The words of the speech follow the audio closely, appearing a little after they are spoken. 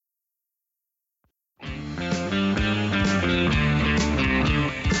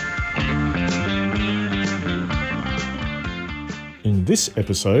On this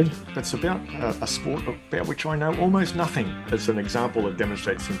episode, It's about a sport about which I know almost nothing. It's an example that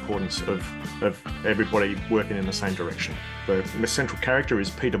demonstrates the importance of everybody working in the same direction. The central character is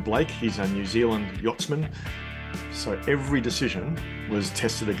Peter Blake. He's a New Zealand yachtsman. So every decision was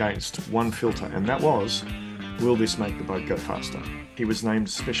tested against one filter, and that was, will this make the boat go faster? He was named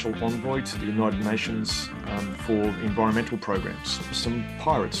Special Envoy to the United Nations for environmental programs. Some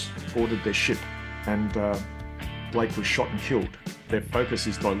pirates boarded their ship, and Blake was shot and killed. Their focus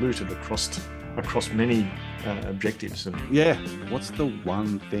is diluted across many objectives. Yeah, what's the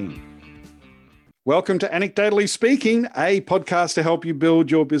one thing? Welcome to Anecdotally Speaking, a podcast to help you build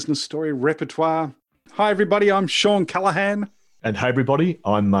your business story repertoire. Hi, everybody. I'm Sean Callahan. and hey everybody,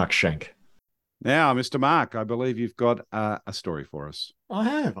 I'm Mark Shank. Now, Mr. Mark, I believe you've got a story for us.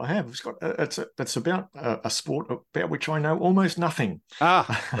 I have. It's about a sport about which I know almost nothing. All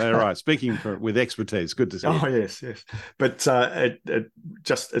right. Speaking with expertise. Good to see. Oh, yes. But it's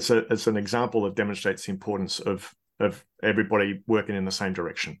an example that demonstrates the importance of everybody working in the same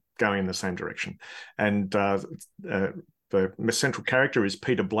direction, going in the same direction. And the central character is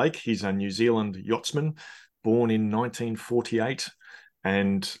Peter Blake. He's a New Zealand yachtsman, born in 1948.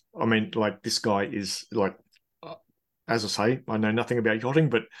 And I mean, like, this guy is like, as I say, I know nothing about yachting,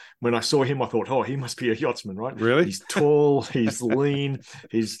 but when I saw him, I thought, oh, he must be a yachtsman, right? Really? He's tall, he's lean,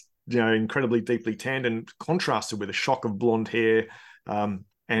 he's incredibly deeply tanned, and contrasted with a shock of blonde hair. Right.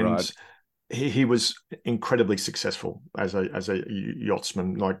 He was incredibly successful as a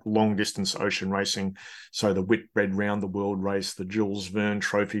yachtsman, like long distance ocean racing. So the Whitbread Round the World race, the Jules Verne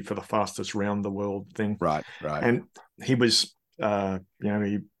Trophy for the fastest round the world thing. Right. And he was, he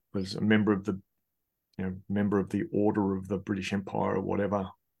was a member of the Order of the British Empire or whatever.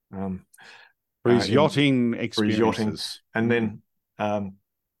 For his yachting experiences. And then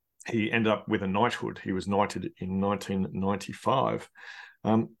he ended up with a knighthood. He was knighted in 1995.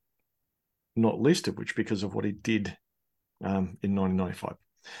 Not least of which because of what he did in 1995.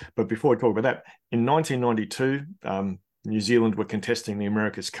 But before we talk about that, in 1992, New Zealand were contesting the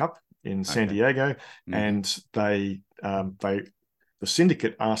America's Cup in San Diego, and the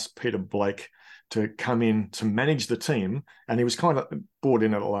syndicate asked Peter Blake to come in to manage the team, and he was kind of brought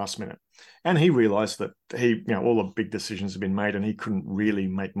in at the last minute. And he realized that all the big decisions had been made, and he couldn't really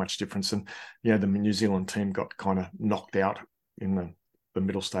make much difference. And the New Zealand team got kind of knocked out in the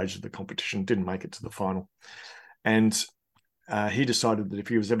middle stage of the competition, didn't make it to the final. And he decided that if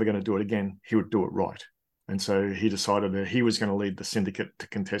he was ever going to do it again, he would do it right. And so he decided that he was going to lead the syndicate to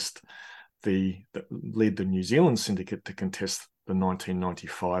contest lead the New Zealand syndicate to contest the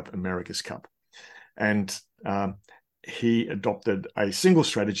 1995 America's Cup. And he adopted a single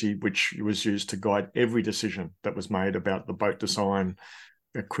strategy, which was used to guide every decision that was made about the boat design,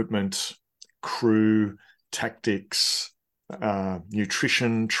 equipment, crew, tactics,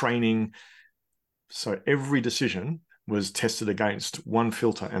 nutrition, training. So every decision was tested against one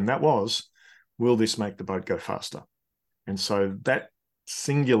filter, and that was, will this make the boat go faster? And so that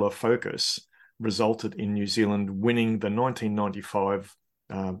singular focus resulted in New Zealand winning the 1995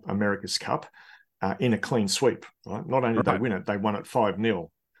 America's Cup in a clean sweep. Right? Not only did they win it, they won it 5-0.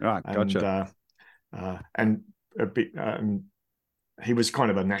 Right, gotcha. And he was kind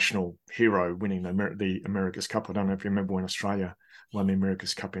of a national hero winning the America's Cup. I don't know if you remember when Australia won the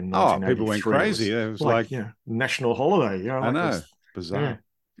America's Cup in 1983. People went crazy. It was like national holiday. I know. Bizarre.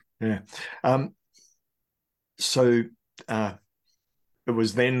 Yeah. So it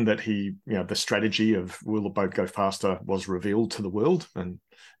was then that the strategy of will the boat go faster was revealed to the world, and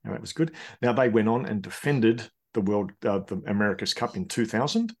that was good. Now they went on and defended the America's Cup in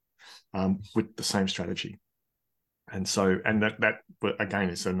 2000 with the same strategy. And so, that again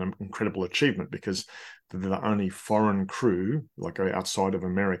is an incredible achievement, because they're the only foreign crew, like outside of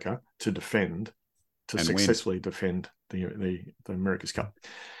America, to successfully defend the America's Cup.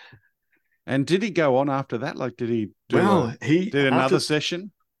 And did he go on after that? Like, did he do another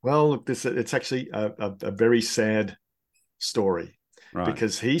session? Well, look, it's actually a very sad story, right?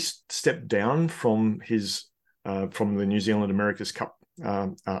 Because he stepped down from the New Zealand America's Cup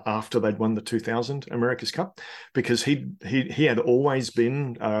after they'd won the 2000 America's Cup, because he had always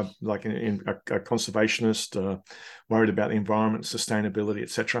been like a conservationist, worried about the environment, sustainability,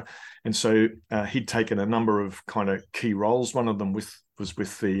 etc. And so he'd taken a number of kind of key roles. One of them was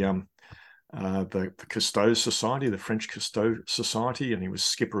with the Cousteau Society, the French Cousteau Society, and he was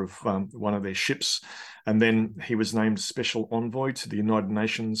skipper of one of their ships. And then he was named Special Envoy to the United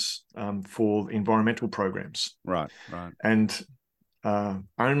Nations for environmental programs. Right. And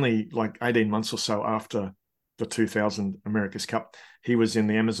only like 18 months or so after the 2000 America's Cup, he was in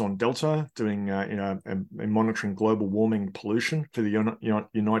the Amazon Delta doing, monitoring global warming pollution for the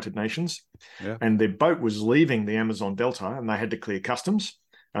United Nations. Yeah. And their boat was leaving the Amazon Delta, and they had to clear customs.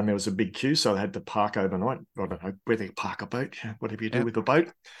 And there was a big queue, so they had to park overnight. I don't know whether you park a boat, whatever you do with a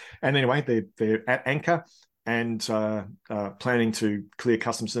boat. And anyway, they're at anchor and planning to clear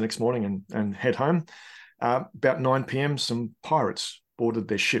customs the next morning and head home. About 9 p.m., some pirates boarded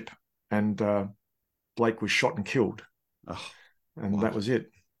their ship, and Blake was shot and killed. Oh, and that was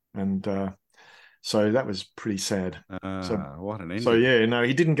it. And so that was pretty sad. So what an ending. So yeah, no,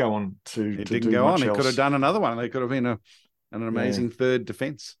 he didn't go on to. He to didn't do go much on. He else. could have done another one. They could have been an amazing third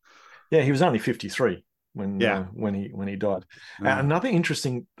defense. Yeah, he was only 53 when he died. Another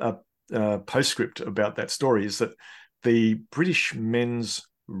interesting postscript about that story is that the British men's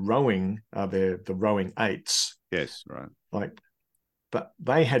rowing, the rowing eights. Yes, right. But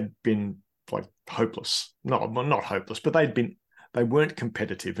they had been like hopeless. Not hopeless, but they weren't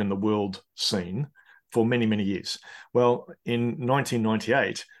competitive in the world scene for many, many years. Well, in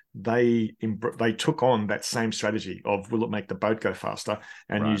 1998, they took on that same strategy of will it make the boat go faster,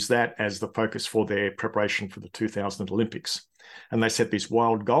 and use that as the focus for their preparation for the 2000 Olympics. And they set this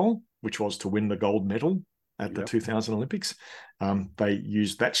wild goal, which was to win the gold medal at the 2000 Olympics. They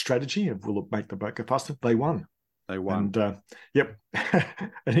used that strategy of will it make the boat go faster. They won. And an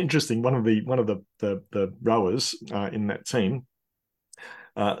interesting one of the rowers in that team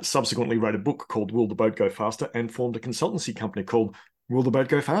subsequently wrote a book called Will the Boat Go Faster, and formed a consultancy company called Will the Boat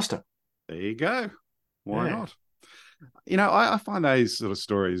Go Faster? There you go. Why not? I find those sort of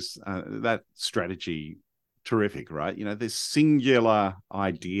stories, that strategy, terrific, right? This singular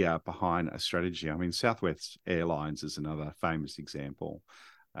idea behind a strategy. I mean, Southwest Airlines is another famous example.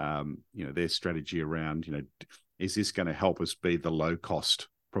 Their strategy around, is this going to help us be the low-cost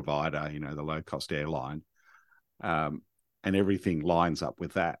provider, the low-cost airline? And everything lines up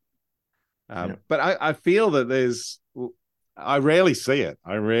with that. But I feel that I rarely see it.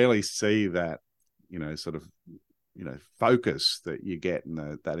 I rarely see that, sort of, focus that you get in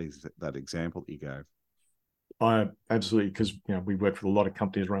that example that you go. I absolutely, because we work with a lot of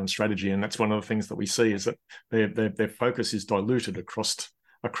companies around strategy, and that's one of the things that we see is that their focus is diluted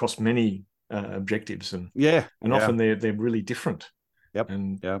across many objectives, and often they're really different. Yep.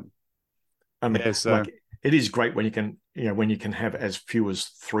 And I mean, it is great when you can have as few as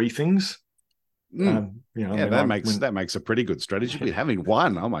three things. That makes a pretty good strategy. We're having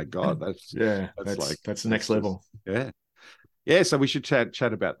one. Oh my God, that's the next level. So we should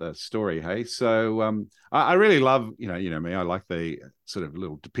chat about the story. Hey, so I really love me. I like the sort of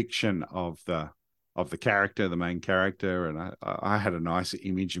little depiction of the character, the main character, and I had a nice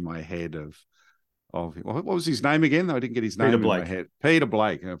image in my head of what was his name again? I didn't get his name in my head. Peter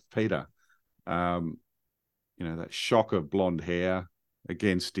Blake. Peter. That shock of blonde hair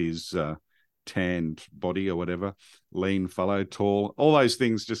against his tanned body or whatever, lean fellow, tall, all those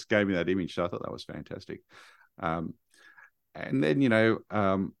things just gave me that image. So I thought that was fantastic. And then,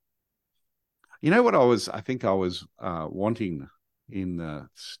 what I think I was wanting in the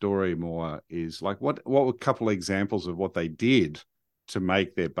story more is like, what were a couple of examples of what they did to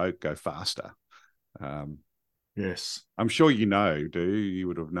make their boat go faster? Yes, I'm sure you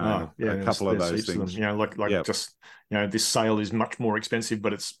would have known a couple of those things. Just this sail is much more expensive,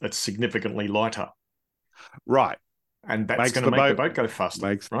 but it's significantly lighter, right? And that's going to make the boat go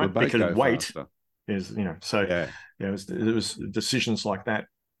faster, right? Because weight faster. Is it was decisions like that.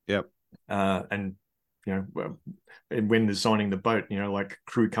 Yep. And when designing the boat, like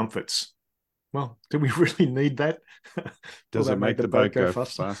crew comforts. Well, do we really need that? Does it make the boat go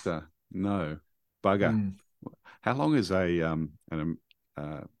faster? No, bugger. How long is the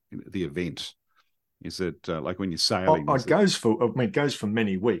event? Is it like when you're sailing? It goes for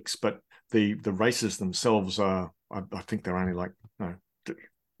many weeks, but the races themselves are, I think they're only like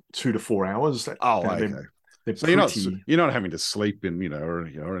 2 to 4 hours. Okay. They're so you're not having to sleep in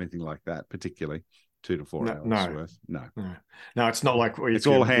or anything like that particularly. 2 to 4 hours worth. No, it's not like it's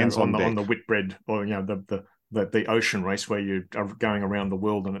all hands on deck. On the Whitbread or the ocean race where you are going around the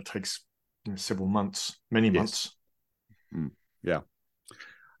world and it takes several months, many months. Yeah.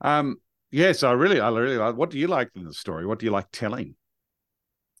 So I really like. What do you like in the story? What do you like telling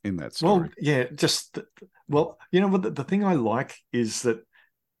in that story? Well, the thing I like is that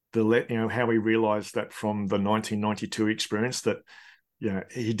how he realized that from the 1992 experience that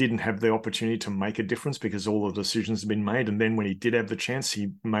he didn't have the opportunity to make a difference because all the decisions had been made, and then when he did have the chance, he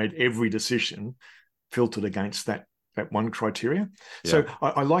made every decision filtered against that one criteria. So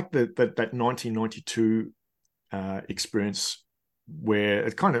I like that 1992 experience where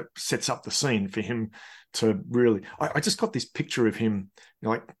it kind of sets up the scene for him to really. I just got this picture of him,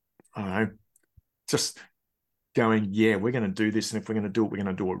 like, I don't know, just going, yeah, we're going to do this, and if we're going to do it, we're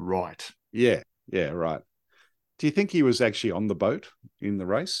going to do it right. Yeah, right. Do you think he was actually on the boat in the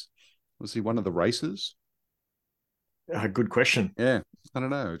race? Was he one of the racers? Good question. Yeah, I don't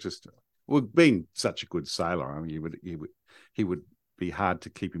know. Just being such a good sailor, I mean, he would be hard to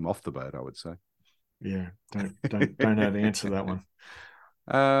keep him off the boat, I would say. Yeah, don't know the answer to that one.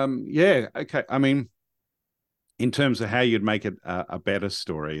 Yeah, okay. I mean, in terms of how you'd make it a better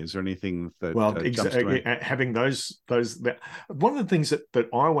story, is there anything that exactly having those one of the things that I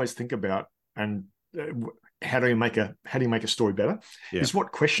always think about, and how do you make a story better, is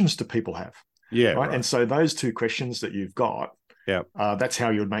what questions do people have? Yeah, right. And so those two questions that you've got, that's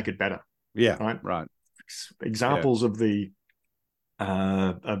how you would make it better. Yeah, right. Examples of the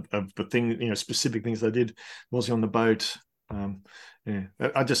thing, specific things they did. Was he on the boat?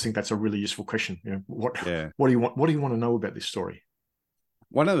 I just think that's a really useful question. What do you want? What do you want to know about this story?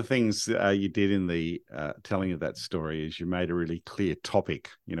 One of the things you did in the telling of that story is you made a really clear topic.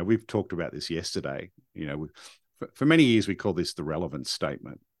 We've talked about this yesterday. For many years we call this the relevance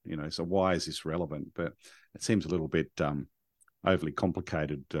statement. So why is this relevant? But it seems a little bit overly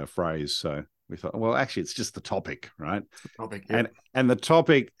complicated phrase. So we thought, well, actually, it's just the topic, right? The topic, yeah. And the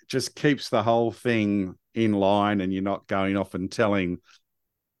topic just keeps the whole thing in line, and you're not going off and telling,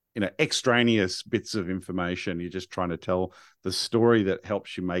 extraneous bits of information. You're just trying to tell the story that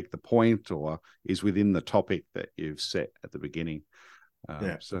helps you make the point or is within the topic that you've set at the beginning.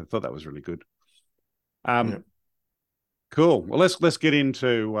 So I thought that was really good. Cool. Well, let's get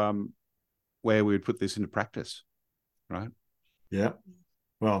into where we would put this into practice, right? Yeah.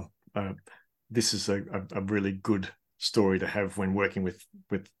 Well, this is a really good story to have when working with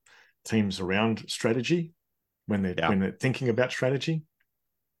teams around strategy, when they're thinking about strategy.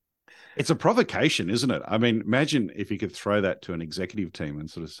 It's a provocation, isn't it? I mean, imagine if you could throw that to an executive team and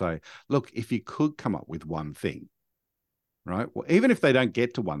sort of say, look, if you could come up with one thing, right? Well, even if they don't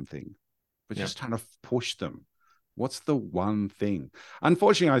get to one thing, but just trying to push them. What's the one thing?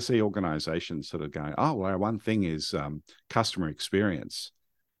 Unfortunately, I see organizations sort of going, oh, well, our one thing is customer experience.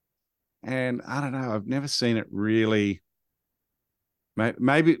 And I don't know, I've never seen it really.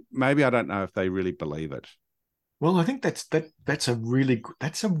 Maybe I don't know if they really believe it. Well, I think that's a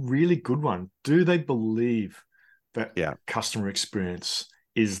really good one. Do they believe that customer experience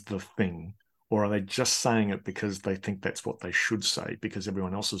is the thing, or are they just saying it because they think that's what they should say because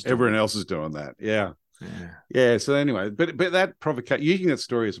everyone else is doing that? Yeah. So anyway, but that using that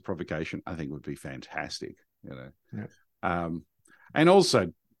story as a provocation, I think would be fantastic. And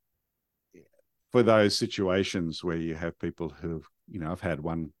also for those situations where you have people who, I've had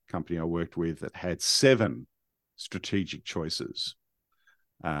one company I worked with that had 7 strategic choices,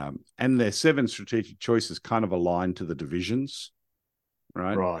 and their 7 strategic choices kind of aligned to the divisions,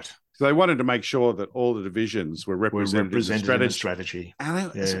 right? Right. So they wanted to make sure that all the divisions were represented in the strategy.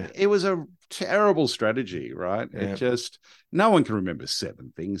 And it was a terrible strategy, right? It just, no one can remember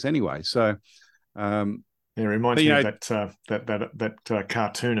 7 things anyway. So, it reminds me of that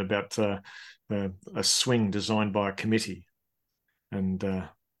cartoon about a swing designed by a committee, and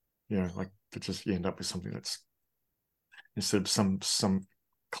like just you end up with something that's, instead of some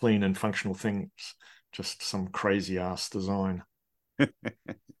clean and functional things, just some crazy ass design. So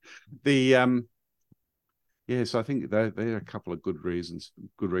I think there are a couple of good reasons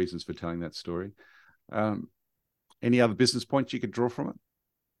for telling that story. Any other business points you could draw from it?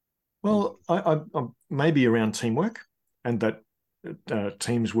 Well, I maybe around teamwork, and that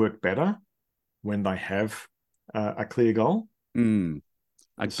teams work better when they have a clear goal,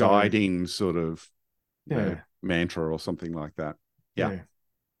 guiding sort of mantra or something like that. Yeah.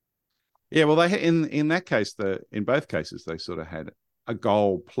 Well, they in that case, in both cases, they sort of had a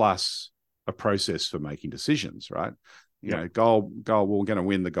goal plus a process for making decisions, right? Goal. We're going to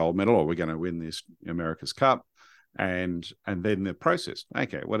win the gold medal, or we're going to win this America's Cup, and then the process.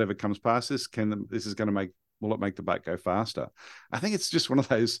 Okay, whatever comes past this, will it make the boat go faster? I think it's just one of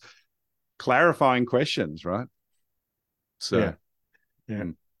those clarifying questions, right? So,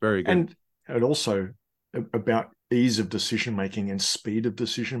 very good. And it also about ease of decision making and speed of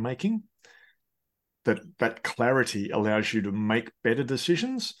decision making. That clarity allows you to make better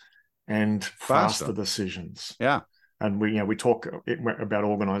decisions and faster decisions. Yeah. And we talk about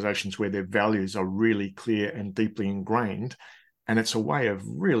organizations where their values are really clear and deeply ingrained, and it's a way of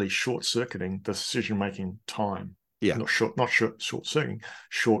really short-circuiting decision-making time. Yeah. Not short-circuiting,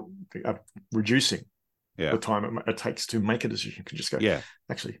 reducing the time it takes to make a decision. You can just go,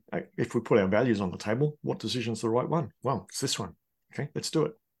 actually, if we put our values on the table, what decision's the right one? Well, it's this one. okay, let's do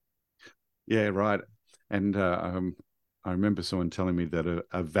it. Yeah, right. And I remember someone telling me that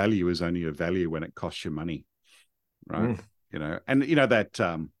a value is only a value when it costs you money, right? And that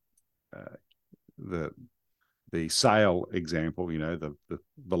the sale example,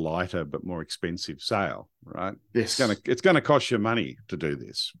 the lighter but more expensive sale, right? Yes, it's gonna cost you money to do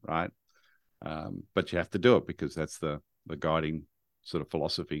this, right? But you have to do it because that's the guiding sort of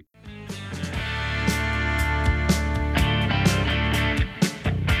philosophy.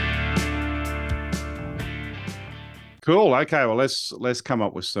 Cool. Okay. Well, let's come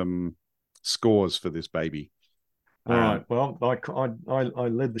up with some scores for this baby. All right. Well, I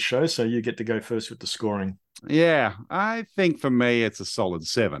led the show, so you get to go first with the scoring. Yeah, I think for me it's a solid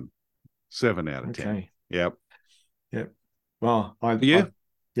 7 out of 10. Okay. Yep. Well, I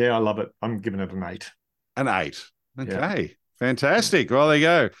love it. I'm giving it an 8. An 8. Okay. Yeah. Fantastic. Well, there you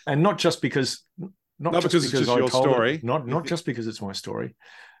go. And not just because it's just your story. Not just because it's my story.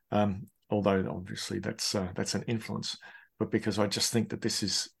 Although obviously that's an influence, but because I just think that this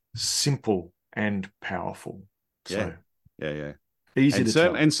is simple and powerful. So yeah. Easy to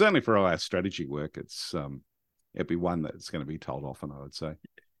tell. And certainly for all our strategy work, it'd be one that's going to be told often, I would say.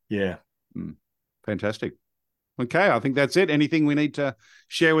 Yeah. Fantastic. Okay, I think that's it. Anything we need to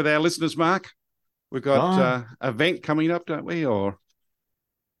share with our listeners, Mark? We've got an event coming up, don't we? Or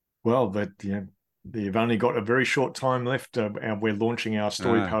they've only got a very short time left. And we're launching our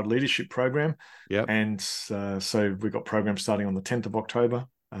Story-Powered Leadership program. Yep. And so we've got programs starting on the 10th of October.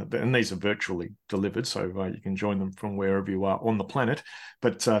 And these are virtually delivered, so you can join them from wherever you are on the planet.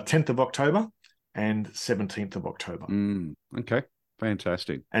 But 10th of October and 17th of October. Okay,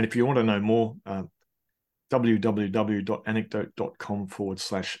 fantastic. And if you want to know more,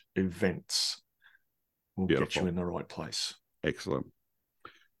 www.anecdote.com/events will get you in the right place. Excellent.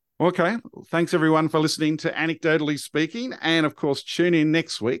 Okay, thanks everyone for listening to Anecdotally Speaking. And of course, tune in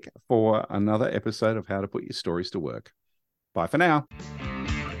next week for another episode of How to Put Your Stories to Work. Bye for now.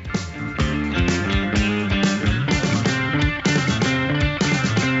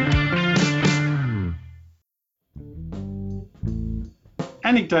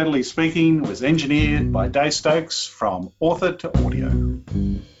 Anecdotally Speaking was engineered by Dave Stokes from Author to Audio.